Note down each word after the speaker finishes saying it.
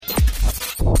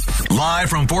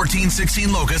Live from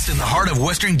 1416 Locust in the heart of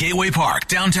Western Gateway Park,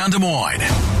 downtown Des Moines.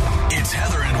 It's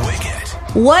Heather and Wicket.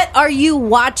 What are you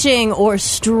watching or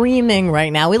streaming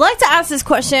right now? We like to ask this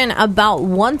question about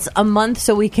once a month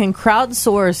so we can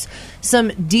crowdsource some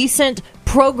decent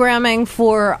programming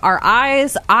for our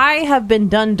eyes. I have been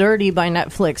done dirty by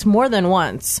Netflix more than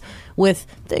once with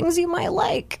things you might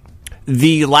like.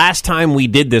 The last time we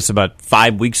did this, about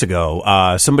 5 weeks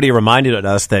ago, somebody reminded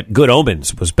us that Good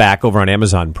Omens was back over on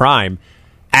Amazon Prime.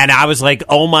 And I was like,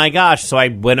 oh my gosh. So I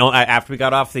went on, after we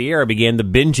got off the air, I began the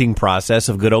binging process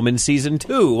of Good Omens Season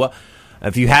 2.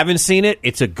 If you haven't seen it,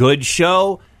 it's a good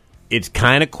show. It's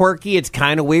kind of quirky. It's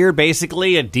kind of weird.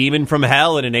 Basically, a demon from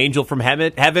hell and an angel from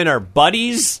heaven are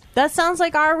buddies. That sounds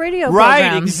like our radio Right,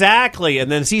 program. exactly.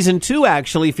 And then Season 2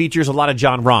 actually features a lot of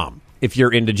John Rahm. If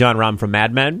you're into John Rahm from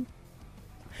Mad Men.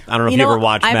 I don't know if you ever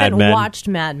watched Mad Men. I haven't watched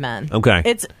Mad Men. Okay.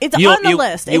 It's on the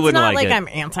list. It's not like it. I'm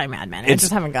anti-Mad Men. I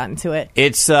just haven't gotten to it.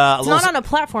 It's not on a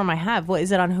platform I have. What,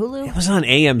 is it on Hulu? It was on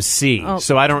AMC,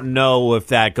 so I don't know if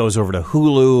that goes over to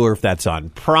Hulu or if that's on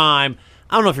Prime.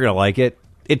 I don't know if you're going to like it.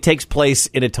 It takes place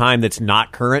in a time that's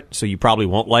not current, so you probably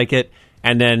won't like it.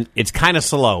 And then it's kind of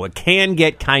slow. It can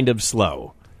get kind of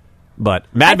slow. But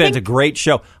Mad Men's a great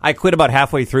show. I quit about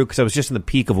halfway through because I was just in the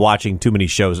peak of watching too many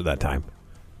shows at that time.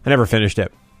 I never finished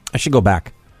it. I should go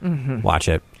back, watch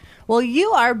it. Well,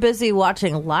 you are busy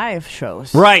watching live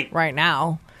shows right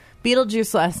now.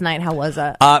 Beetlejuice last night, how was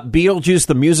it? Beetlejuice,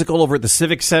 the musical over at the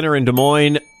Civic Center in Des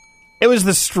Moines. It was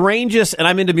the strangest, and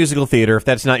I'm into musical theater. If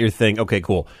that's not your thing, okay,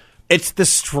 cool. It's the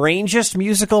strangest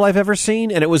musical I've ever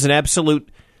seen, and it was an absolute...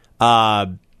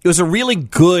 it was a really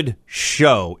good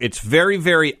show. It's very,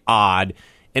 very odd,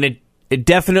 and it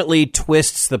definitely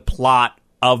twists the plot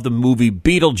of the movie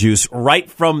Beetlejuice right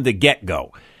from the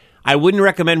get-go. I wouldn't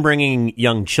recommend bringing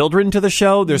young children to the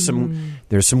show. There's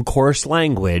some coarse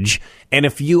language, and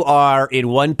if you are in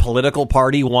one political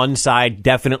party, one side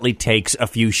definitely takes a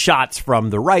few shots from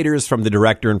the writers, from the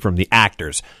director, and from the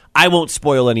actors. I won't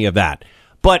spoil any of that,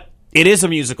 but it is a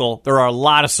musical. There are a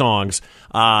lot of songs,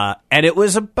 and it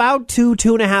was about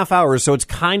 2.5 hours, so it's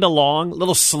kind of long, a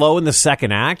little slow in the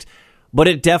second act, but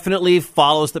it definitely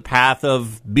follows the path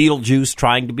of Beetlejuice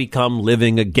trying to become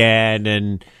living again,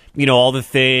 and all the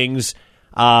things.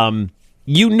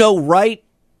 Right?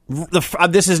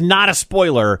 This is not a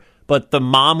spoiler, but the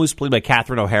mom who's played by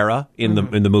Catherine O'Hara in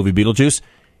the movie Beetlejuice,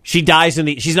 she dies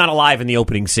she's not alive in the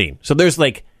opening scene. So there's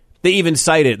they even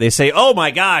cite it. They say, oh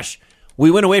my gosh,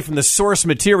 we went away from the source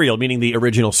material, meaning the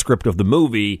original script of the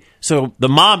movie. So the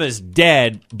mom is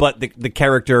dead, but the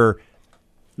character...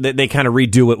 They kind of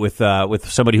redo it with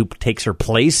somebody who takes her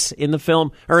place in the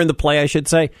film, or in the play, I should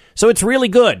say. So it's really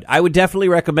good. I would definitely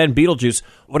recommend Beetlejuice.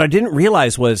 What I didn't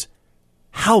realize was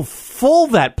how full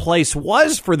that place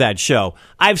was for that show.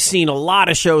 I've seen a lot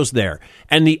of shows there,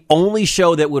 and the only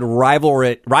show that would rival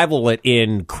it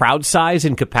in crowd size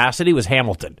and capacity was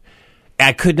Hamilton.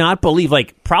 I could not believe,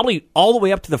 probably all the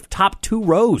way up to the top 2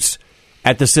 rows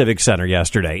at the Civic Center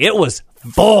yesterday. It was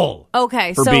full.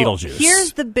 Okay, for so Beetlejuice.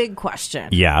 Here's the big question.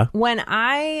 Yeah. When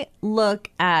I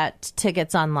look at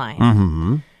tickets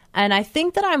online, and I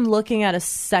think that I'm looking at a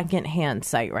secondhand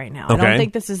site right now. Okay. I don't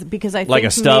think this is because I like think a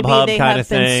StubHub maybe they kind have of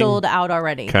thing. been sold out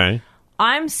already. Okay.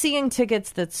 I'm seeing tickets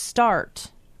that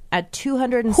start at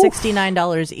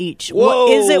 $269 each. Whoa.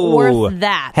 Is it worth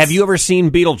that? Have you ever seen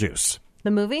Beetlejuice?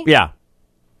 The movie? Yeah.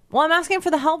 Well, I'm asking for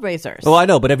the Hellraisers. Well, I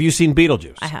know, but have you seen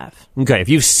Beetlejuice? I have. Okay, if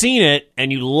you've seen it and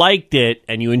you liked it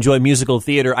and you enjoy musical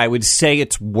theater, I would say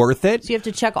it's worth it. So you have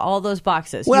to check all those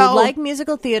boxes. Well, you like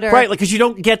musical theater, right? Because you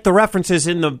don't get the references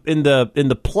in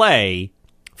the play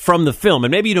from the film,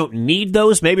 and maybe you don't need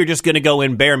those. Maybe you're just going to go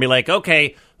in bare and be like,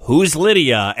 okay, who's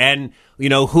Lydia, and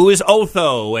who is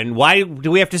Otho, and why do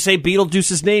we have to say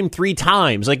Beetlejuice's name 3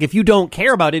 times? Like, if you don't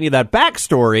care about any of that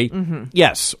backstory,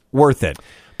 yes, worth it.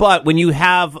 But when you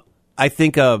have, I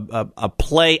think, a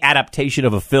play adaptation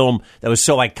of a film that was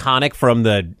so iconic from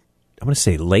the, I'm going to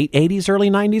say late 80s, early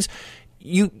 90s,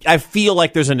 I feel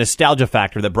like there's a nostalgia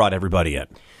factor that brought everybody in.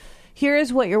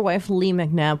 Here's what your wife, Lee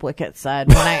McNabb-Wickett, said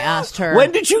when I asked her.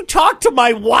 When did you talk to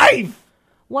my wife?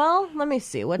 Well, let me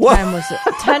see. What time was it?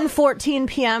 10:14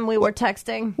 p.m. We were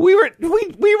texting. We were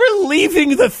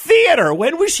leaving the theater.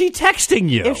 When was she texting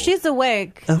you? If she's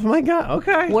awake. Oh my God.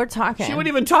 Okay. We're talking. She wouldn't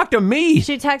even talk to me.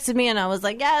 She texted me and I was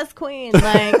like, "Yes, queen."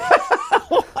 Like,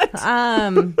 what?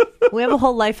 We have a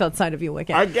whole life outside of you,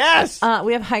 Wicked. I guess.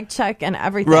 We have Hike Check and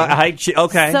everything. Right.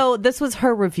 Okay. So this was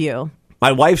her review.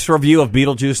 My wife's review of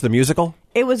Beetlejuice the musical?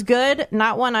 It was good.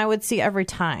 Not one I would see every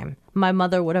time. my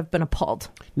mother would have been appalled.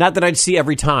 Not that I'd see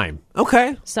every time.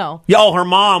 Okay. So. Yo, her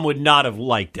mom would not have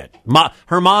liked it.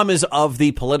 Her mom is of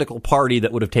the political party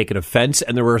that would have taken offense,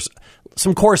 and there was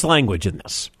some coarse language in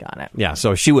this. Got it. Yeah,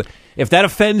 so she would. If that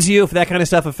offends you, if that kind of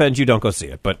stuff offends you, don't go see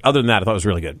it. But other than that, I thought it was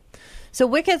really good. So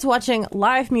Wicked's watching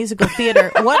live musical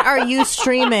theater. What are you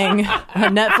streaming?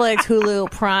 Netflix,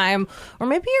 Hulu, Prime, or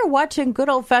maybe you're watching good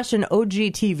old-fashioned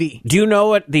OG TV. Do you know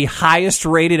what the highest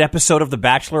rated episode of The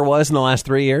Bachelor was in the last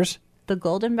 3 years? The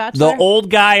Golden Bachelor? The old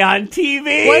guy on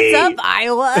TV. What's up,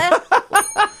 Iowa?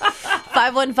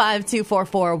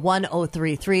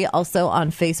 515-244-1033. Also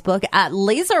on Facebook at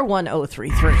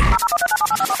Laser1033.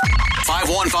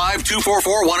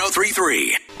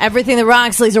 515-244-1033. Everything that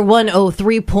rocks, Laser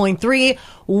 103.3.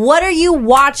 What are you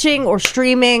watching or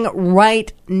streaming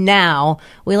right now?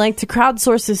 We like to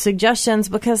crowdsource the suggestions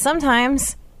because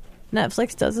sometimes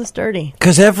Netflix does us dirty.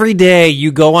 Because every day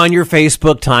you go on your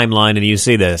Facebook timeline and you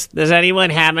see this. Does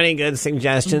anyone have any good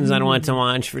suggestions on what to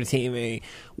watch for TV?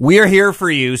 We're here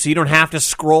for you, so you don't have to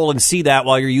scroll and see that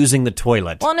while you're using the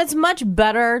toilet. Well, and it's much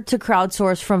better to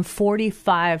crowdsource from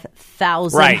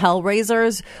 45,000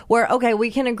 Hellraisers where, okay, we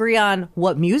can agree on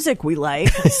what music we like.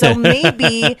 So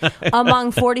maybe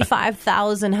among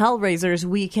 45,000 Hellraisers,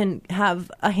 we can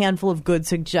have a handful of good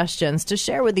suggestions to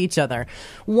share with each other.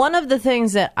 One of the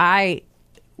things that I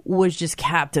was just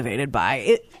captivated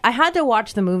by, I had to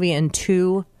watch the movie in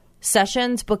 2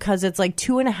 sessions because it's like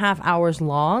 2.5 hours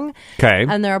long. Okay.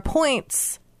 And there's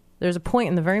a point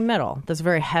in the very middle that's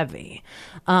very heavy.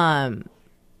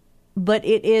 But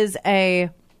it is a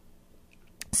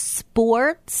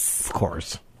sports, of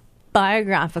course,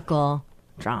 biographical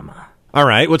drama. All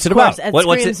right. What's it about?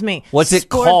 Screams me. What's it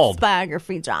called? Sports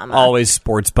biography drama. Always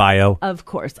sports bio. Of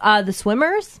course. The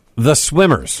Swimmers. The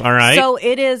Swimmers. All right. So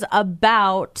it is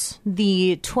about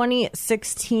the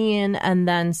 2016 and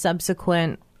then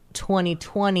subsequent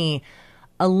 2020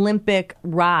 Olympic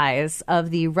rise of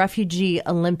the refugee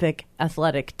Olympic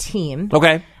athletic team.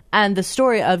 Okay. And the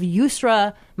story of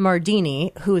Yusra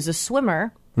Mardini, who is a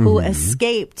swimmer who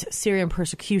escaped Syrian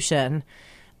persecution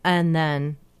and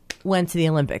then went to the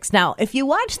Olympics. Now, if you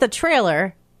watch the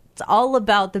trailer, it's all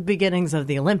about the beginnings of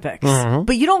the Olympics.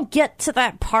 But you don't get to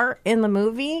that part in the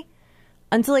movie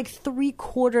until like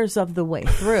 3/4 of the way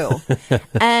through.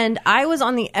 And I was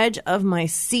on the edge of my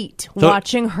seat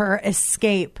watching her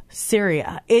escape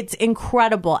Syria. It's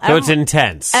incredible. So it's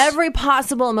intense. Every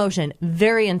possible emotion.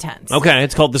 Very intense. Okay,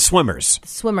 it's called The Swimmers.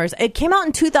 Swimmers. It came out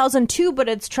in 2002, but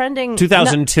it's trending.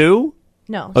 2002?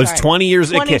 No. Oh, it's 20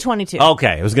 years. 2022.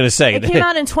 Okay, I was going to say. It came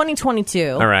out in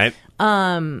 2022. All right.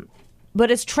 But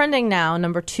it's trending now.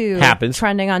 Number 2. Happens.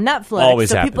 Trending on Netflix. Always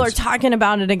so happens. people are talking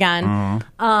about it again.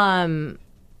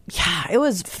 Yeah, it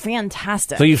was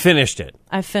fantastic. So you finished it?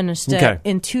 I finished it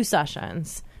in 2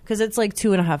 sessions because it's like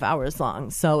 2.5 hours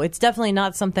long. So it's definitely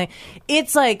not something.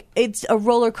 It's like it's a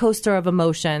roller coaster of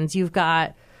emotions. You've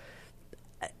got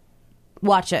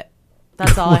watch it.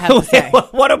 That's all I have to say.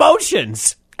 What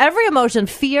emotions? Every emotion: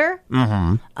 fear,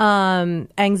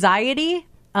 anxiety.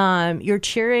 You're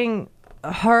cheering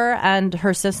her and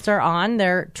her sister on.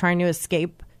 They're trying to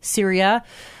escape Syria.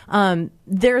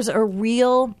 There's a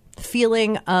real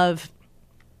feeling of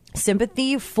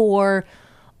sympathy for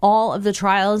all of the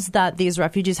trials that these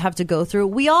refugees have to go through.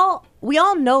 We all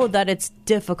know that it's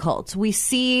difficult. We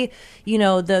see,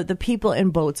 the people in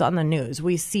boats on the news.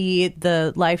 We see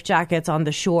the life jackets on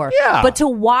the shore. Yeah. But to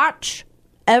watch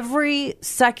every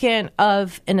second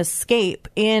of an escape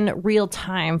in real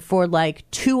time for like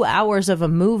 2 hours of a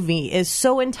movie is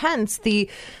so intense. The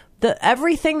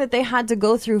everything that they had to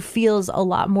go through feels a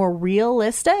lot more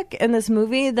realistic in this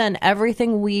movie than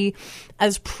everything we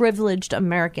as privileged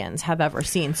Americans have ever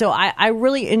seen. So I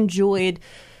really enjoyed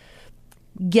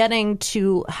getting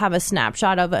to have a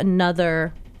snapshot of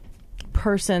another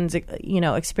person's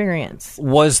experience.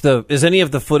 Is any of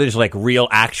the footage like real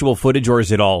actual footage, or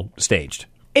is it all staged?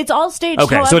 It's all staged.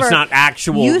 Okay, however, so it's not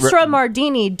actual. Yusra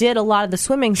Mardini did a lot of the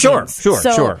swimming scenes.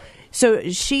 Sure. So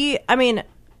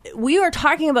we were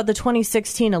talking about the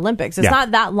 2016 Olympics. It's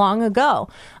not that long ago.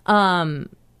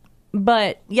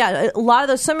 But yeah, a lot of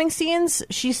those swimming scenes,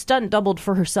 she stunt doubled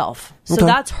for herself. So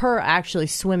that's her actually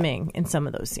swimming in some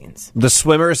of those scenes. The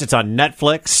Swimmers, it's on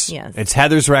Netflix. Yes. It's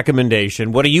Heather's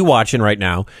recommendation. What are you watching right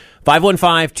now?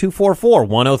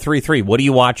 515-244-1033. What are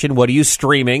you watching? What are you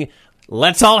streaming?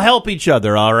 Let's all help each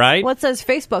other, all right? What says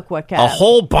Facebook? What, Kat? A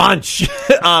whole bunch.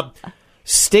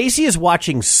 Stacy is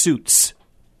watching Suits.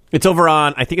 It's over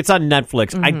on, I think it's on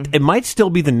Netflix. It might still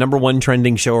be the number one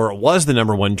trending show, or it was the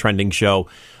number one trending show.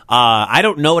 I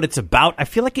don't know what it's about. I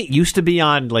feel like it used to be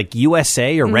on like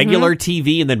USA or regular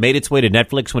TV and then made its way to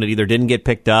Netflix when it either didn't get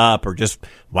picked up or just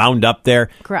wound up there.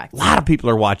 Correct. A lot of people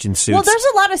are watching Suits. Well, there's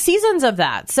a lot of seasons of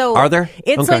that. So are there?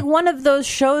 It's Okay. like one of those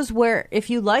shows where if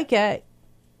you like it,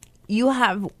 you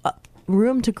have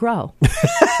room to grow,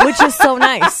 which is so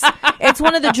nice. It's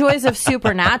one of the joys of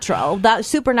Supernatural. That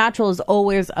Supernatural is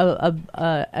always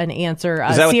an answer.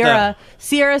 Is that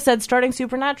Sierra said starting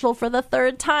Supernatural for the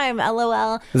third time.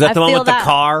 LOL. Is that the one with the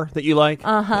car that you like?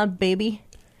 Baby.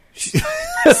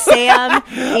 Sam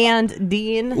and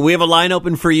Dean. We have a line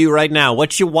open for you right now.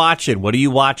 What you watching? What are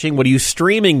you watching? What are you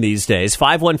streaming these days?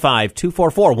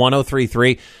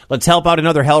 515-244-1033. Let's help out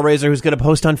another Hellraiser who's going to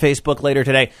post on Facebook later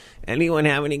today. Anyone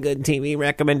have any good TV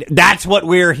recommend? That's what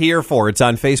we're here for. It's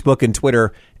on Facebook and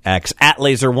Twitter, X, at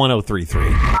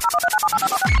Laser1033.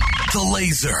 The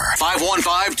Laser.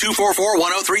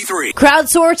 515-244-1033.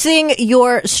 Crowdsourcing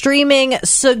your streaming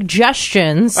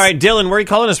suggestions. All right, Dylan, where are you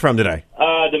calling us from today?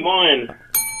 Des Moines.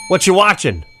 What you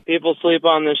watching? People sleep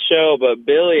on this show, but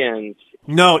Billions.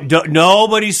 No,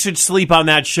 nobody should sleep on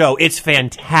that show. It's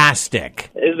fantastic.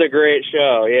 It's a great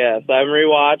show, yes. I'm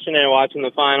rewatching it and watching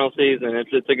the final season.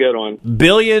 It's a good one.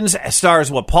 Billions stars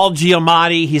Paul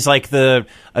Giamatti. He's like the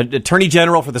attorney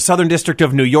general for the Southern District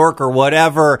of New York or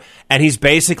whatever, and he's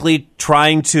basically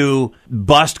trying to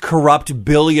bust corrupt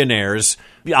billionaires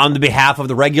on the behalf of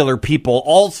the regular people,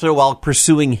 also while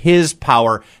pursuing his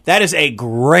power. That is a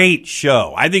great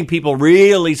show. I think people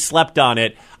really slept on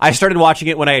it. I started watching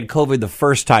it when I had COVID the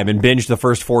first time and binged the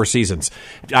first 4 seasons.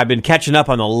 I've been catching up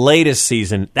on the latest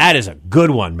season. That is a good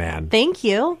one, man. Thank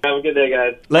you. Have a good day,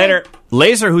 guys. Later.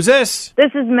 Laser, who's this? This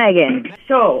is Megan.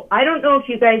 So, I don't know if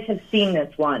you guys have seen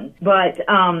this one, but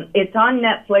it's on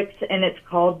Netflix, and it's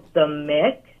called The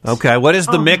Mick. Okay, what is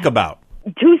The Mick about?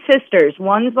 2 sisters.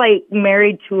 One's, like,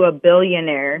 married to a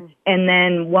billionaire, and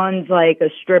then one's, like,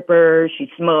 a stripper.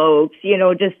 She smokes,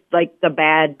 just, like, the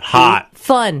bad... Hot.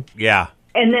 Fun. Yeah.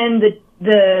 And then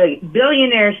the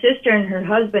billionaire sister and her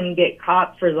husband get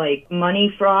caught for, like,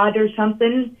 money fraud or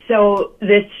something. So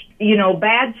this,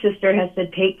 bad sister has to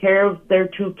take care of their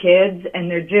 2 kids,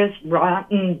 and they're just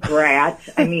rotten brats.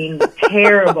 I mean,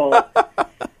 terrible.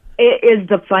 It is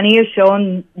the funniest show,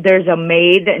 and there's a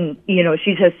maid, and,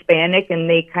 she's Hispanic, and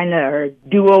they kind of are a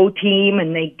duo team,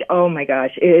 and oh my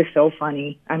gosh, it is so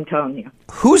funny. I'm telling you.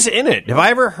 Who's in it? Have I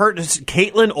ever heard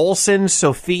Caitlin Olsen,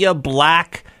 Sophia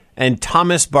Black, and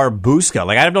Thomas Barbuska?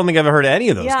 Like, I don't think I've ever heard of any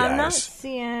of those guys. I'm not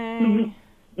seeing.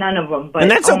 None of them. But,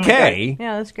 and that's okay.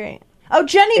 Yeah, that's great. Oh,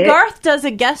 Jenny Garth does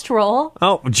a guest role.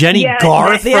 Oh, Jenny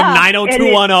Garth from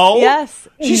 90210? Yes.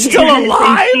 She's still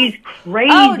alive? She's crazy.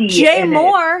 Oh, Jay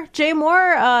Moore. Jay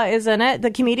Moore is in it, the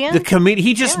comedian. The comedian.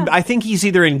 He just, I think he's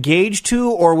either engaged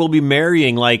to or will be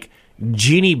marrying, like,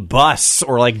 Jeannie Buss,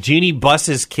 or like Jeannie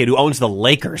Buss's kid who owns the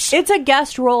Lakers. It's a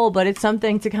guest role, but it's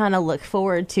something to kind of look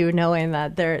forward to, knowing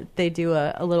that they do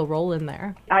a little role in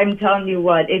there. I'm telling you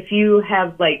what, if you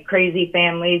have like crazy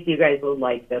families, you guys will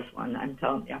like this one. I'm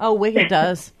telling you. Oh, Wicked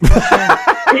does.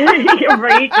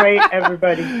 right,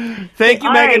 everybody. Thank you,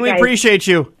 All Megan. right, we guys. appreciate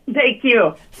you. Thank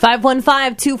you.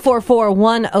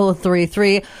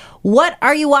 515-244-1033. What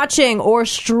are you watching or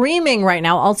streaming right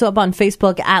now? Also up on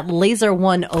Facebook at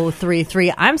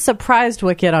Laser1033. I'm surprised,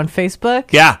 Wicked, on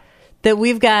Facebook. Yeah. That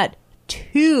we've got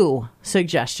 2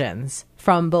 suggestions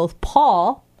from both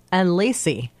Paul and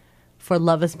Lacey for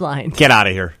Love is Blind. Get out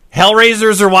of here.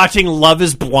 Hellraisers are watching Love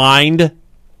is Blind.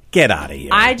 Get out of here.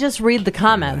 I just read the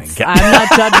comments. I'm not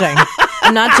judging.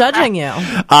 I'm not judging you.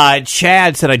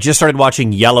 Chad said, I just started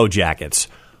watching Yellow Jackets.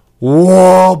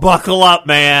 Whoa, buckle up,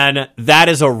 man. That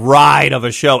is a ride of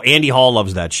a show. Andy Hall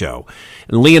loves that show.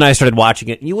 And Lee and I started watching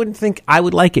it. You wouldn't think I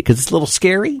would like it because it's a little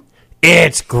scary.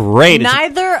 It's great.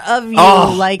 Neither of you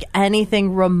like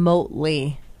anything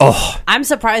remotely. Oh. I'm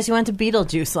surprised you went to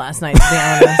Beetlejuice last night, to be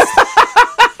honest.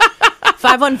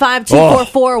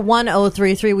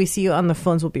 515-244-1033. We see you on the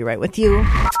phones. We'll be right with you.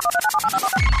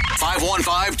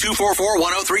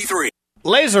 515-244-1033.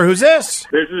 Laser, who's this?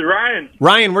 This is Ryan,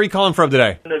 Ryan, where are you calling from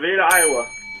today? Nevada, Iowa.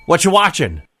 What you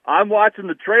watching? I'm watching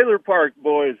the Trailer Park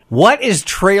Boys, What is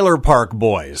Trailer Park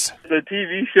Boys? the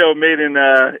TV show made in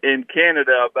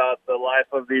Canada about the life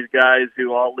of these guys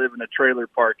who all live in a trailer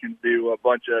park and do a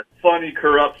bunch of funny,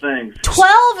 corrupt things.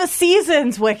 12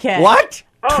 seasons, Wicked. What?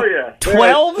 Oh, yeah.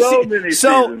 12? So many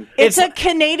seasons. It's a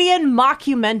Canadian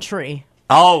mockumentary.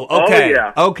 Oh, okay. Oh,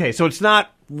 yeah. Okay, so it's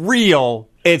not real.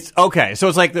 It's okay. So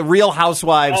it's like the Real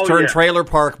Housewives turned Trailer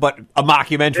Park, but a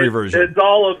mockumentary version. It's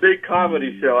all a big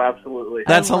comedy show, absolutely.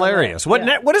 That's hilarious.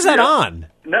 What is that on?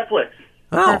 Netflix.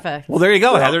 Perfect. Well, there you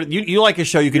go, Heather. You like a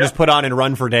show you can just put on and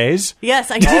run for days?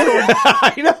 Yes, I do.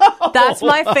 I know. That's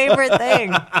my favorite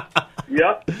thing.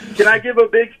 Yep. Can I give a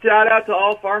big shout out to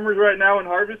all farmers right now in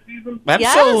harvest season?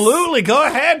 Absolutely. Yes. Go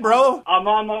ahead, bro. I'm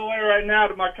on my way right now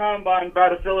to my combine, about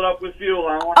to fill it up with fuel.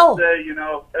 I want to say,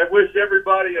 I wish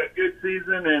everybody a good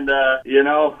season, and,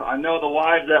 I know the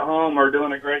wives at home are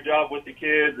doing a great job with the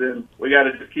kids, and we got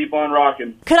to just keep on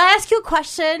rocking. Could I ask you a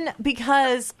question?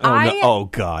 Because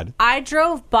God. I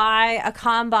drove by a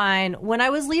combine when I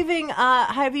was leaving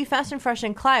Hy-Vee Fast and Fresh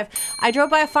in Clive. I drove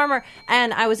by a farmer,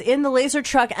 and I was in the laser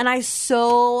truck, and I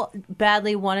so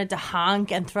badly wanted to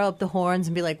honk and throw up the horns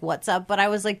and be like, what's up? But I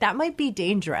was like, that might be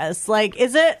dangerous. Like,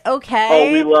 is it okay?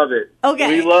 Oh, we love it.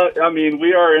 Okay.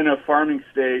 We are in a farming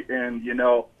state, and,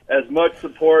 as much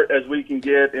support as we can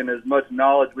get and as much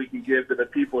knowledge we can give to the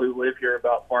people who live here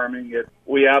about farming,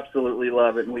 we absolutely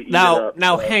love it, and we eat it up.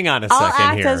 Now, hang on a second here.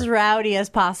 I'll act as rowdy as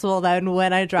possible then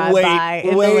when I drive by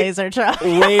in the laser truck.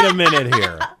 Wait a minute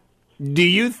here. Do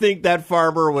you think that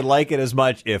farmer would like it as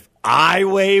much if I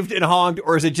waved and honked,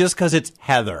 or is it just because it's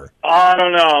Heather? I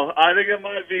don't know. I think it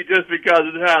might be just because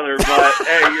it's Heather, but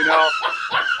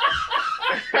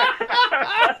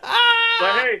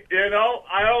But hey,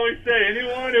 I always say,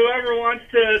 anyone who ever wants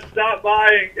to stop by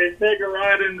and take a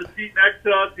ride in the seat next to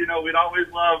us, we'd always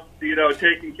love,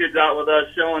 taking kids out with us,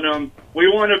 showing them we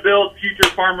want to build future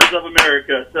farmers of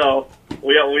America. So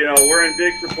we're in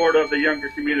big support of the younger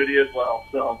community as well.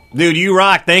 So, dude, you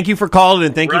rock. Thank you for calling,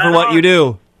 and thank you for what you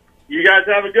do. You guys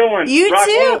have a good one. You Rock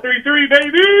too. 103.3,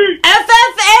 baby.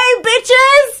 FFA,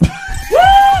 bitches.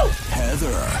 Woo!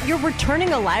 Heather. You're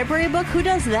returning a library book? Who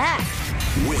does that?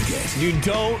 Wicket. You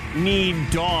don't need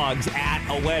dogs at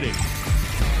a wedding.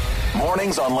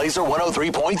 Mornings on Laser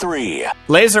 103.3.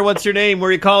 Laser, what's your name? Where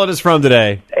are you calling us from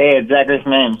today? Hey, it's Zachary's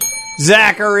name.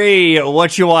 Zachary,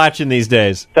 what you watching these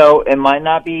days? So it might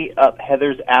not be up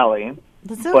Heather's alley,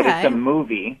 That's okay. but it's a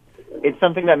movie. It's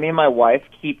something that me and my wife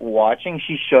keep watching.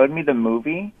 She showed me the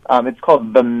movie. It's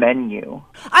called The Menu.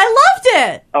 I loved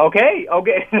it. Okay.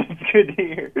 It's good to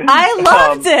hear. I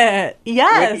loved it.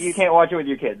 Yes. You can't watch it with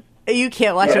your kids. You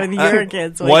can't watch it with your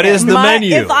kids. What is The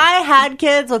Menu? If I had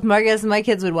kids with Marcus, my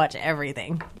kids would watch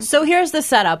everything. So here's the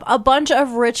setup. A bunch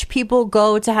of rich people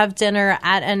go to have dinner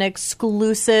at an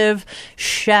exclusive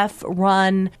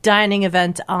chef-run dining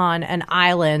event on an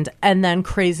island, and then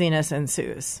craziness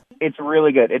ensues. It's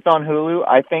really good. It's on Hulu.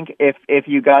 I think if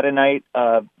you got a night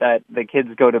that the kids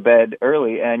go to bed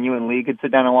early and you and Lee could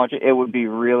sit down and watch it, it would be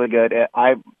really good.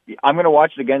 I'm going to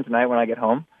watch it again tonight when I get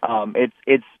home.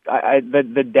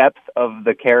 The depth of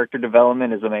the character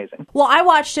development is amazing. Well, I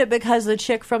watched it because the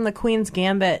chick from The Queen's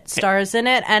Gambit stars in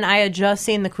it, and I had just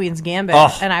seen The Queen's Gambit,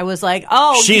 and I was like,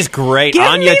 she's great. Give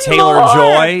Anya me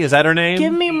Taylor-Joy, is that her name?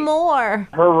 Give me more.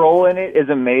 Her role in it is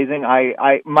amazing.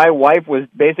 My wife was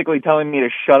basically telling me to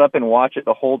shut up and watch it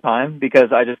the whole time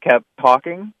because I just kept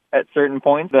talking at certain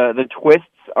points. The twists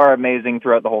are amazing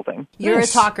throughout the whole thing. You're a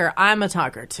talker. I'm a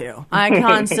talker, too. I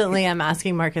constantly am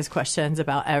asking Marcus questions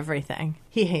about everything.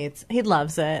 He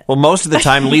loves it. Well, most of the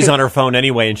time, Lee's on her phone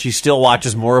anyway, and she still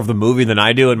watches more of the movie than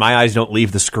I do, and my eyes don't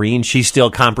leave the screen. She still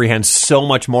comprehends so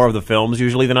much more of the films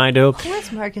usually than I do. What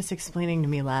was Marcus explaining to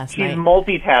me last She's night?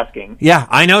 multitasking. Yeah,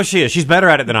 I know she is. She's better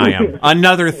at it than I am.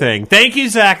 Another thing. Thank you,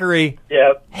 Zachary.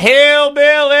 Yep.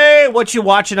 Hillbilly! What you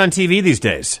watching on TV these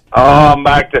days? I'm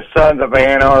back to Sons of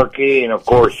Anarchy, and of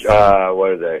course,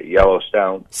 what is it,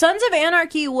 Yellowstone. Sons of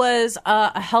Anarchy was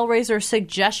a Hellraiser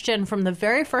suggestion from the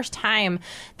very first time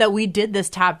that we did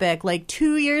this topic, like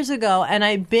 2 years ago, and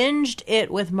I binged it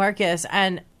with Marcus,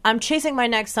 and I'm chasing my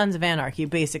next Sons of Anarchy,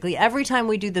 basically. Every time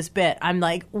we do this bit, I'm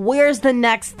like, where's the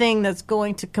next thing that's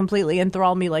going to completely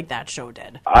enthrall me like that show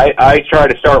did? I tried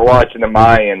to start watching the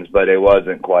Mayans, but it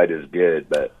wasn't quite as good,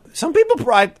 but... Somebody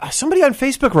on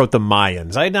Facebook wrote the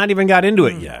Mayans. I had not even got into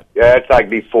it yet. Yeah, it's like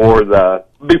before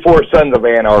Sons of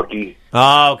Anarchy.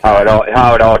 Oh, okay.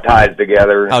 How it all ties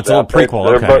together. Oh, it's a little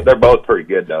prequel. Okay. They're both pretty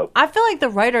good, though. I feel like the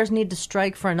writers need to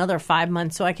strike for another 5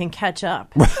 months so I can catch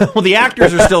up. Well, the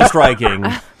actors are still striking.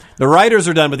 The writers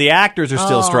are done, but the actors are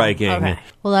still striking. Okay.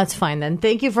 Well, that's fine then.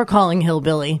 Thank you for calling,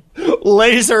 Hillbilly.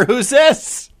 Laser, who's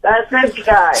this? That's Safety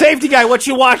Guy. Safety Guy, what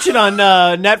you watching on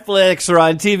Netflix or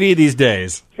on TV these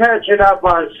days? Catching up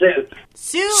on Suits.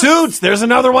 Suits. There's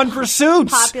another one for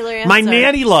Suits. Popular answer. My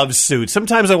nanny loves Suits.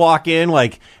 Sometimes I walk in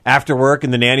like after work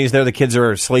and the nanny's there, the kids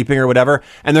are sleeping or whatever,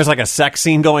 and there's like a sex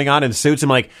scene going on in Suits. I'm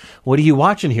like, what are you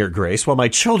watching here, Grace? While my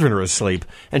children are asleep.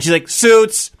 And she's like,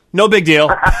 Suits. No big deal.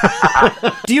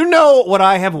 Do you know what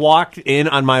I have walked in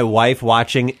on my wife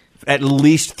watching at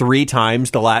least 3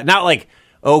 times not like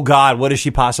oh God, what is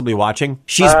she possibly watching?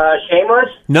 She's Shameless?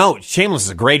 no, Shameless is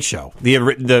a great show.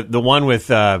 The one with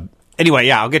anyway,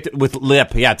 yeah, I'll get to, with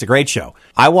Lip. Yeah, it's a great show.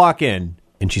 I walk in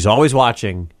and she's always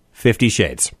watching 50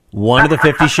 Shades. One of the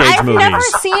 50 Shades I've movies. never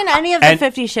seen any of the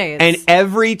 50 Shades. And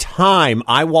every time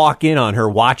I walk in on her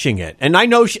watching it, and I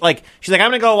know she's like, I'm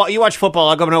going to go, you watch football,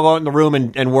 I'm going to go in the room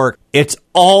and work. It's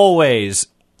always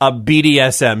a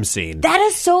BDSM scene. That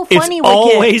is so funny. It's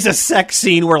always a sex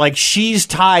scene where like she's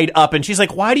tied up and she's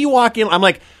like, why do you walk in? I'm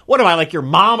like, what am I, like your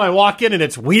mom? I walk in and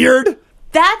it's weird?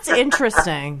 That's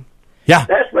interesting. Yeah.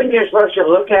 That's when you're supposed to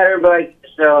look at her and be like,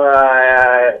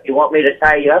 so, you want me to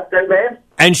tie you up then, man?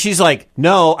 And she's like,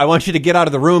 no, I want you to get out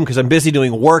of the room because I'm busy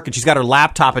doing work. And she's got her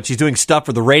laptop and she's doing stuff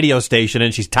for the radio station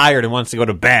and she's tired and wants to go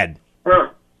to bed. Huh.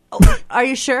 Are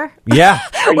you sure? Yeah.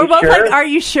 We're both sure? like, are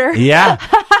you sure? Yeah.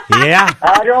 Yeah.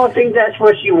 I don't think that's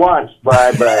what she wants,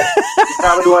 but she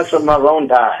probably wants some alone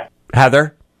time.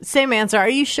 Heather? Same answer. Are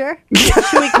you sure?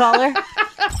 Should we call her?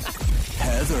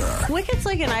 Heather. Wicket's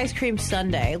like an ice cream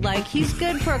sundae. Like, he's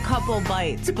good for a couple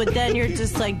bites, but then you're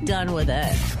just, like, done with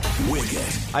it.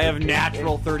 Wicket. I have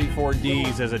natural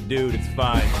 34Ds as a dude. It's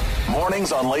fine.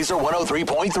 Mornings on Laser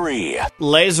 103.3.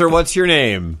 Laser, what's your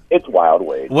name? It's Wild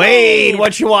Wade. Wade,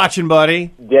 what you watching,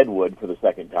 buddy? Deadwood for the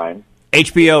second time.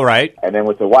 HBO, right? And then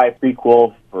with the wife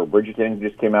prequel for Bridgerton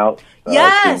just came out.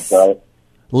 Yes! So,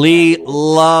 Lee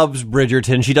loves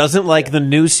Bridgerton. She doesn't like the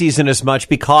new season as much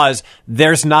because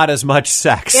there's not as much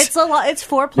sex. It's a lot. It's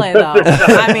foreplay, though.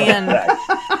 I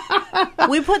mean,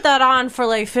 we put that on for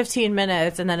like 15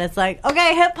 minutes, and then it's like,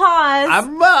 okay, hit pause.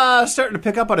 I'm starting to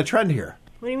pick up on a trend here.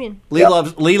 What do you mean? Lee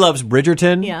loves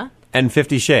Bridgerton Yeah. and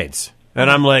 50 Shades. And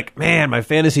I'm like, man, my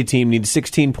fantasy team needs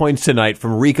 16 points tonight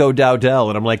from Rico Dowdell.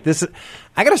 And I'm like,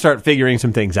 I got to start figuring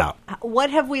some things out. What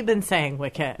have we been saying,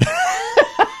 Wicket?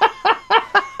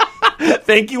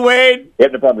 Thank you, Wade. yeah,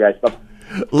 no problem, guys.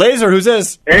 Laser, who's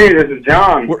this? Hey, this is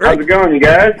John. How's it going, you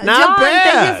guys? Not John, bad.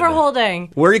 thank you for holding.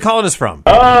 Where are you calling us from?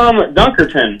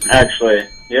 Dunkerton, actually.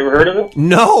 You ever heard of it?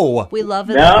 No. We love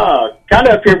it. No, kind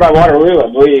of up here by Waterloo,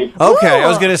 I believe. Okay, Ooh. I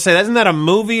was going to say, isn't that a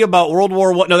movie about World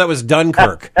War I? No, that was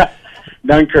Dunkirk.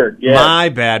 Dunkirk, yeah. My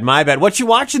bad. What you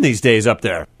watching these days up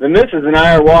there? The missus and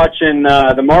I are watching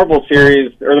the Marvel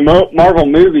series, or the Marvel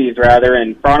movies, rather,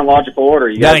 in chronological order.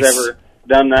 You guys Nice. ever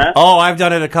done that? Oh, I've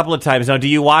done it a couple of times. Now, do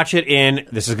you watch it in...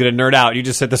 This is going to nerd out. You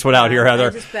just set this one out here, Heather. I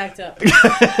just backed up.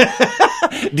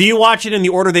 Do you watch it in the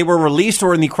order they were released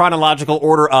or in the chronological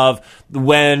order of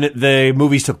when the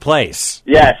movies took place?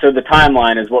 Yeah, so the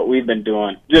timeline is what we've been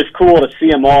doing. Just cool to see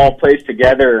them all placed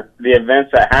together, the events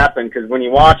that happen, because when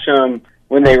you watch them,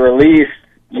 when they release,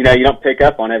 you know, you don't pick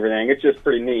up on everything. It's just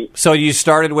pretty neat. So you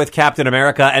started with Captain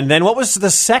America, and then what was the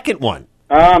second one?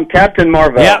 Captain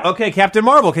Marvel. Yeah, okay, Captain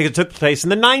Marvel, because it took place in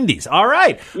the 90s. All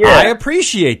right. Yeah. I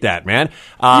appreciate that, man.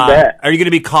 You bet. Are you going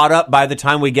to be caught up by the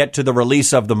time we get to the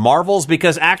release of the Marvels?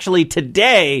 Because actually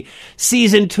today,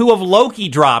 Season 2 of Loki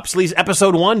drops. At least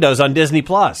Episode 1 does on Disney+.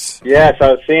 Yes,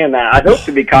 I was seeing that. I hope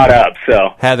to be caught up, so.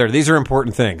 Heather, these are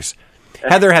important things.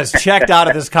 Heather has checked out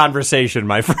of this conversation,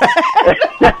 my friend.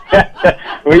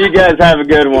 Well, you guys have a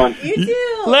good one. You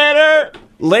too. Later.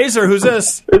 Laser, who's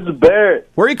this? This is Barrett.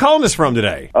 Where are you calling us from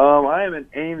today? I am in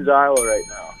Ames, Iowa right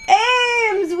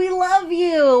now. Ames, we love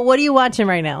you. What are you watching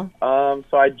right now?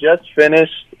 So I just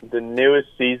finished the newest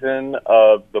season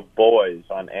of The Boys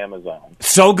on Amazon.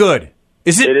 So good.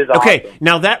 Is it? It is okay, awesome.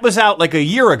 now that was out like a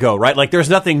year ago, right? Like there's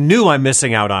nothing new I'm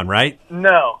missing out on, right?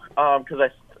 No, because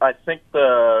I think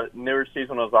the newer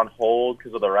season was on hold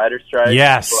because of the writer's strike.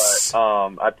 Yes. But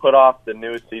I put off the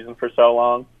newest season for so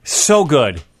long. So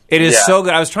good. It is Yeah. so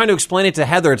good. I was trying to explain it to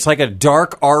Heather. It's like a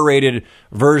dark R-rated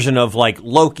version of like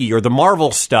Loki or the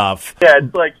Marvel stuff. Yeah,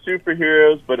 it's like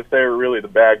superheroes, but if they were really the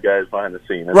bad guys behind the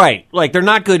scenes. Right. Like they're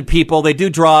not good people. They do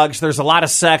drugs. There's a lot of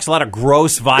sex, a lot of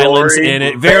gross violence Gory, in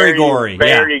it. Very gory.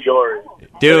 Very gory.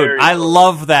 Dude, Very I gory.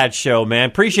 love that show, man.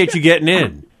 Appreciate you getting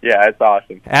in. Yeah, it's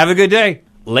awesome. Have a good day.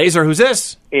 Laser, who's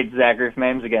this? It's Zachary from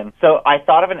Ames again. So I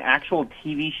thought of an actual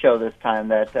TV show this time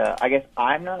that I guess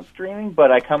I'm not streaming,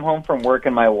 but I come home from work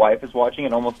and my wife is watching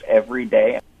it almost every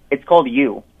day. It's called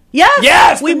You. Yes.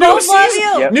 Yes! We the both new love season.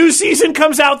 you. Yep. New season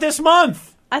comes out this month.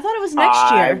 I thought it was next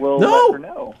I year. will No. let her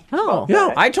know. Oh.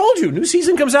 No, I told you. New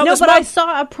season comes out No, this but I month.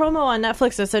 saw a promo on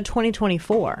Netflix that said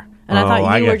 2024, and I Oh, thought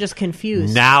you got- were just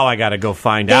confused. Now I got to go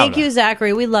find out. Thank you,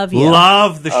 Zachary. We love you.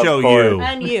 Love the show, course. you.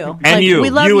 And you. And you. We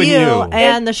love You you, and you.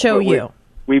 and the show you.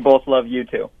 We both love you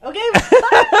too. Okay.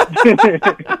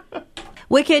 Bye.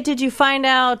 Wicket, did you find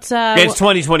out? It's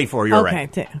 2024. You're okay,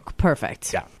 right.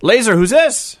 Perfect. Yeah. Laser, who's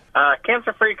this?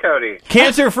 Cancer-free Cody.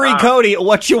 Cancer-free Cody.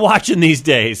 What you watching these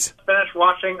days? Finished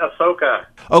watching Ahsoka.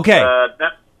 Okay.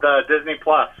 The Disney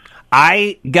Plus.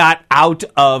 I got out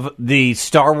of the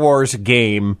Star Wars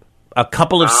game a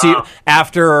couple of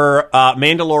after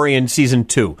Mandalorian season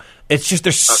 2. It's just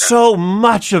there's so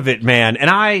much of it, man,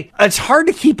 and it's hard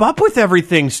to keep up with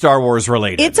everything Star Wars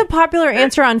related. It's a popular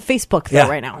answer on Facebook though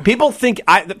right now. People think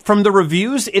from the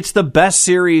reviews, it's the best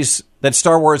series that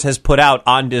Star Wars has put out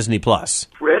on Disney Plus.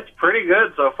 It's pretty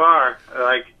good so far.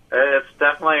 Like, it's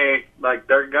definitely, like,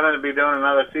 they're going to be doing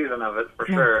another season of it for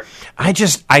sure. I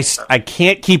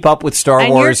can't keep up with Star and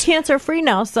Wars. You're cancer free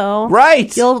now, so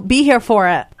right, you'll be here for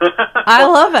it. I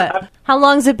love it. How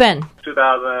long's it been?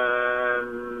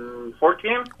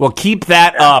 2014. Well, keep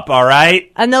that up, all right?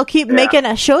 And they'll keep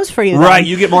making shows for you. Right,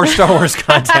 you get more Star Wars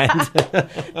content.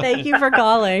 Thank you for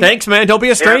calling. Thanks, man. Don't be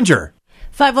a stranger.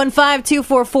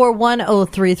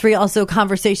 515-244-1033. Also,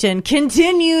 conversation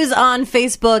continues on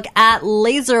Facebook at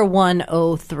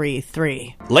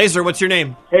Laser1033. Laser, what's your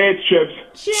name? Hey, it's Chips.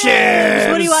 Chips!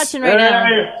 What are you watching right now?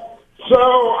 So,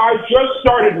 I just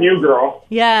started New Girl.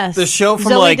 Yes. The show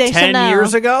from Zooey like 10 Deschanel.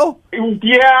 years ago?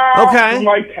 Yeah. Okay. From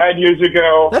like 10 years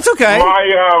ago. That's okay.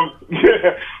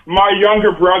 My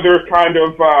younger brother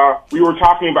we were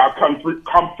talking about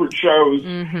comfort shows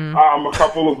a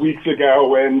couple of weeks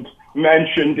ago, and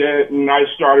mentioned it, and I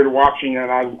started watching it,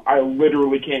 and I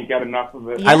literally can't get enough of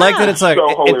it. Yeah. I like that it's like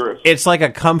so hilarious. It's like a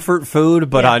comfort food,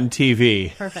 but on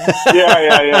TV. Perfect.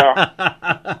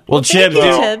 Yeah. Well, Chips,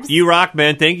 Chips, you rock,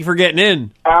 man. Thank you for getting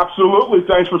in. Absolutely.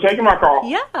 Thanks for taking my call.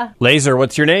 Yeah. Laser,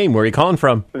 what's your name? Where are you calling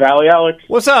from? Valley Alex.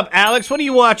 What's up, Alex? What are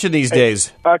you watching these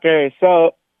days? Okay,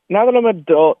 so now that I'm an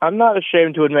adult, I'm not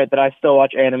ashamed to admit that I still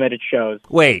watch animated shows.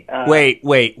 Wait. How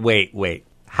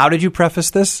did you preface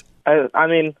this? I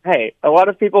mean, hey, a lot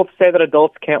of people say that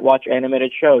adults can't watch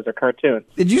animated shows or cartoons.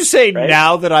 Did you say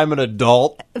now that I'm an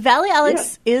adult? Valley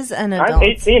Alex is an adult. I'm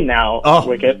 18 now,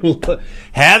 Wicked.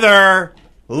 Heather,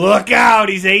 look out.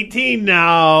 He's 18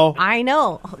 now. I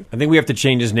know. I think we have to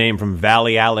change his name from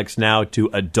Valley Alex now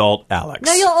to Adult Alex.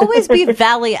 No, you'll always be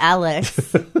Valley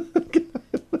Alex.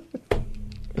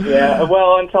 Yeah,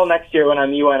 well, until next year when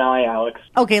I'm UNI Alex.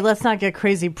 Okay, let's not get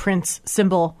crazy. Prince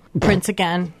symbol. Prince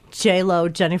again. J-Lo,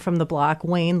 Jenny from the Block,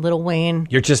 Wayne, Little Wayne.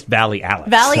 You're just Valley Alex.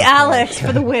 Valley Alex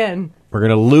for the win. We're going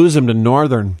to lose him to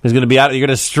Northern. He's going to be out. You're going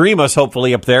to stream us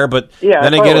hopefully up there, but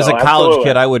then again, as a college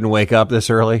kid, I wouldn't wake up this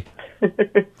early.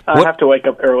 I have to wake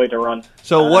up early to run.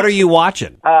 So what are you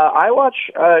watching? I watch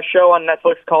a show on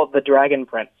Netflix called The Dragon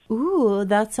Prince. Ooh,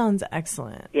 that sounds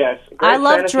excellent. Yes. I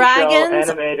love dragons.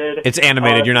 Show, animated. It's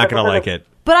animated. You're not going to like it.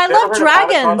 But I love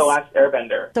dragons. Avatar: The Last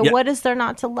Airbender. So what is there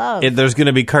not to love? There's going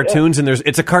to be cartoons, and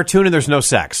it's a cartoon, and there's no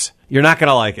sex. You're not going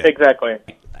to like it. Exactly.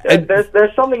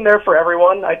 There's something there for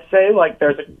everyone. I'd say like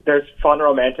there's fun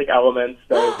romantic elements.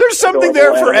 There's something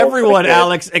there for everyone,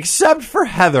 Alex, except for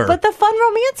Heather. But the fun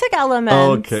romantic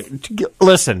elements. Okay,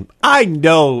 listen. I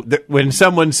know that when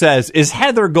someone says, "Is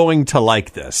Heather going to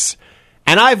like this?"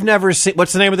 and I've never seen.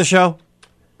 What's the name of the show?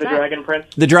 The Dragon Prince.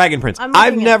 The Dragon Prince.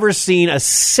 I've never seen a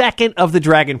second of The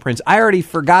Dragon Prince. I already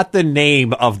forgot the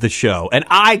name of the show. And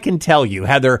I can tell you,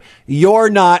 Heather,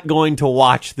 you're not going to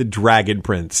watch The Dragon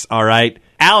Prince, all right?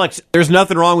 Alex, there's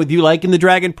nothing wrong with you liking The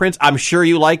Dragon Prince. I'm sure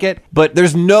you like it. But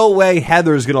there's no way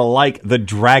Heather's going to like The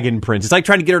Dragon Prince. It's like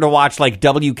trying to get her to watch, like,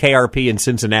 WKRP in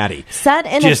Cincinnati. Set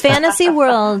in a fantasy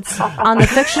world on the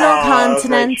fictional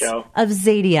continent of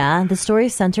Zadia, the story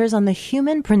centers on the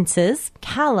human princes,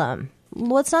 Callum.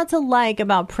 What's not to like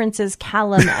about Princes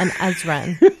Callum and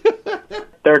Ezran?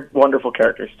 They're wonderful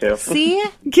characters, too. See?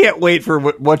 Can't wait for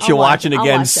what you're watching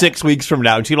again 6 weeks from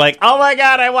now. And she's like, oh, my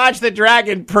God, I watched The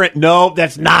Dragon Prince. No,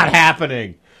 that's not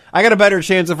happening. I got a better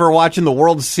chance of her watching the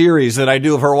World Series than I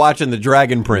do of her watching The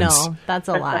Dragon Prince. No, that's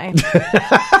a lie.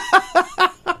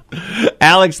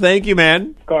 Alex, thank you,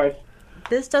 man. Of course.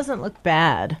 This doesn't look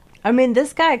bad. I mean,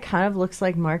 this guy kind of looks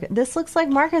like Marcus. This looks like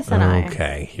Marcus and I.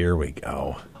 Okay, here we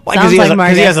go. Sounds like Marcus.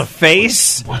 Because he has a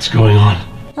face? What's going on?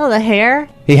 Oh, the hair?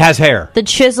 He has hair. The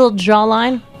chiseled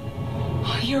jawline?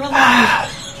 You're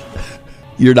alive.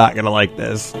 You're not going to like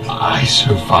this. I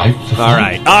survived the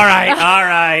fight.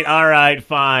 All right,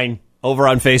 fine. Over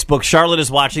on Facebook, Charlotte is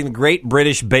watching The Great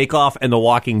British Bake Off and The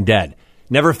Walking Dead.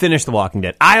 Never finished The Walking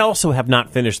Dead. I also have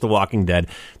not finished The Walking Dead.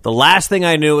 The last thing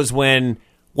I knew was when...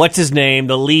 What's his name?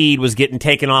 The lead was getting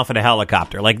taken off in a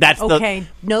helicopter. Like that's okay.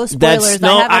 No spoilers.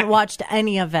 I haven't watched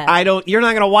any of it. You're not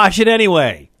going to watch it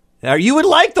anyway. You would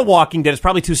like The Walking Dead. It's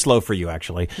probably too slow for you,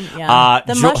 actually. Yeah.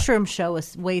 The Mushroom Show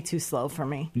is way too slow for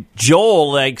me.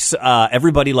 Joel likes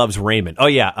Everybody Loves Raymond. Oh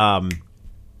yeah.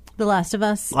 The Last of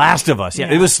Us? Last of Us.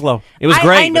 Yeah, it was slow. It was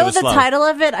great. I know but it was the slow. title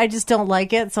of it. I just don't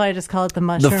like it, so I just call it The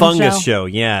Mushroom The Fungus Show,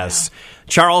 yes.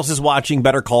 Charles is watching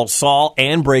Better Call Saul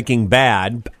and Breaking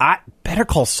Bad. Better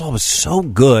Call Saul was so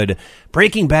good.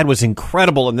 Breaking Bad was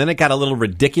incredible, and then it got a little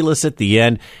ridiculous at the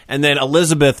end. And then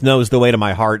Elizabeth knows the way to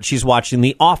my heart. She's watching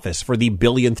The Office for the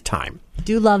billionth time.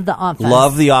 Do love The Office.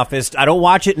 Love The Office. I don't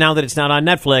watch it now that it's not on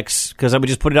Netflix, because I would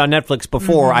just put it on Netflix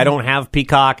before. Mm-hmm. I don't have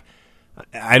Peacock.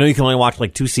 I know you can only watch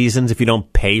like 2 seasons if you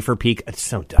don't pay for Peacock. It's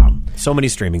so dumb. So many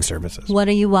streaming services. What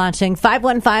are you watching?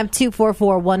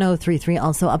 515-244-1033.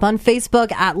 Also up on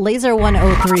Facebook at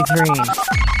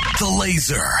Laser1033. The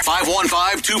Laser.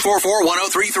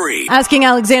 515-244-1033. Asking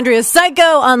Alexandria's Psycho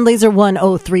on Laser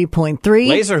 103.3.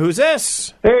 Laser, who's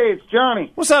this? Hey, it's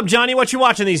Johnny. What's up, Johnny? What you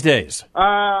watching these days?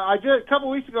 A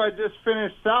couple weeks ago, I just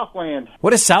finished Southland.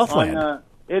 What is Southland?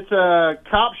 It's a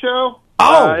cop show.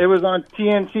 Oh! It was on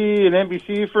TNT and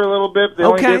NBC for a little bit. They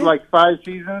only did like 5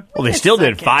 seasons. Well, they still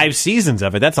did 5 seasons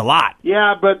of it. That's a lot.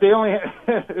 Yeah, but they only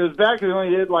it was bad because they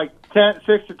only did like 6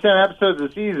 to 10 episodes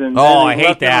a season. Oh, I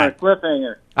hate that. On a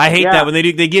cliffhanger. I hate that when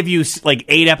they give you like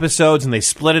 8 episodes and they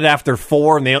split it after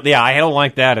 4. And I don't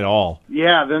like that at all.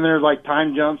 Yeah, then there's like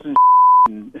time jumps and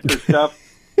stuff.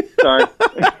 Sorry.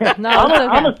 No,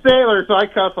 I'm a sailor, so I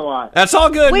cuss a lot. That's all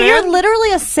good, Wait, man. you're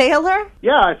literally a sailor?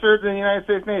 Yeah, I served in the United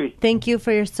States Navy. Thank you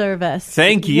for your service.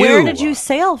 Thank you. Where did you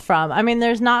sail from? I mean,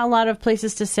 there's not a lot of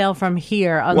places to sail from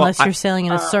here unless you're sailing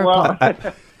in a circle.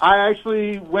 I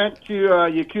actually went to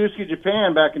Yokosuka,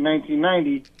 Japan back in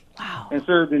 1990. Wow. And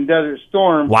served in Desert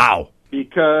Storm. Wow.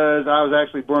 Because I was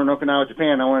actually born in Okinawa,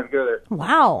 Japan. I wanted to go there.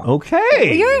 Wow.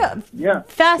 Okay. You're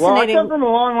fascinating. Well, I come from a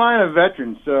long line of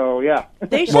veterans, so yeah.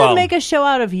 They should make a show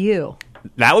out of you.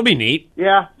 That would be neat.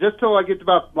 Yeah, just till I get to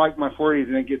about like my 40s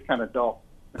and it gets kind of dull.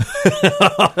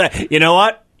 You know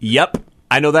what? Yep.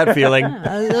 I know that feeling.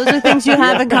 Those are things you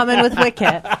have in common with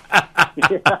Wicket. Well,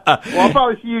 I'll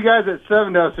probably see you guys at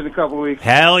 7 Dose in a couple of weeks.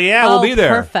 Hell yeah, we'll be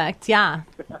there. Perfect, yeah.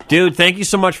 Dude, thank you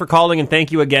so much for calling, and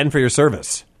thank you again for your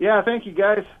service. Yeah, thank you,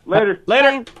 guys. Later.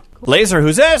 Later. Laser,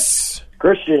 who's this?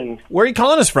 Christian. Where are you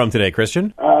calling us from today,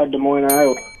 Christian? Des Moines,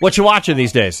 Iowa. What you watching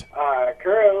these days?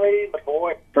 Currently, The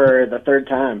Boys. For the 3rd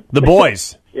time. The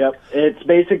Boys. Yep. It's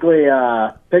basically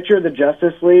picture the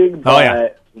Justice League,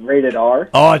 but rated R.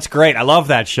 Oh, it's great. I love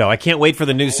that show. I can't wait for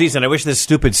the new season. I wish this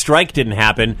stupid strike didn't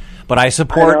happen, but I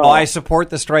support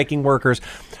the striking workers.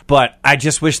 But I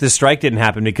just wish this strike didn't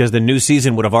happen because the new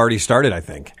season would have already started, I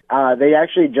think. They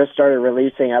actually just started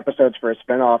releasing episodes for a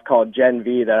spinoff called Gen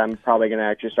V that I'm probably going to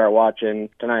actually start watching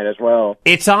tonight as well.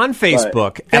 It's on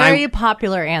Facebook. Very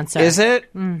popular answer. Is it?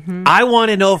 Mm-hmm. I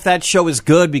want to know if that show is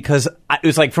good because it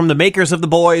was like from the makers of The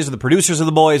Boys or the producers of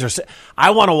The Boys.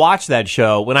 I want to watch that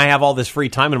show when I have all this free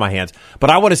time in my hands. But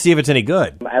I want to see if it's any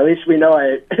good. At least we know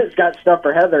it's got stuff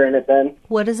for Heather in it then.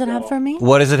 What does it have for me?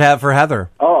 What does it have for Heather?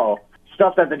 Oh,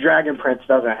 stuff that the Dragon Prince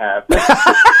doesn't have.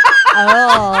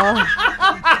 Oh,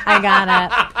 I got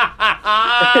it.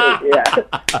 Yeah.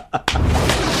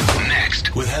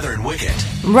 Next, with Heather and Wicket.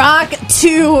 Rock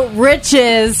to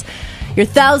Riches. Your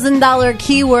 $1,000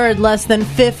 keyword less than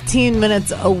 15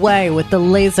 minutes away with the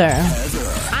Laser. Heather.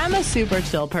 I'm a super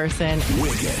chill person.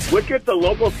 Wicket. Wicket's a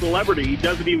local celebrity. He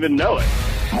doesn't even know it.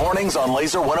 Mornings on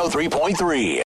Laser 103.3.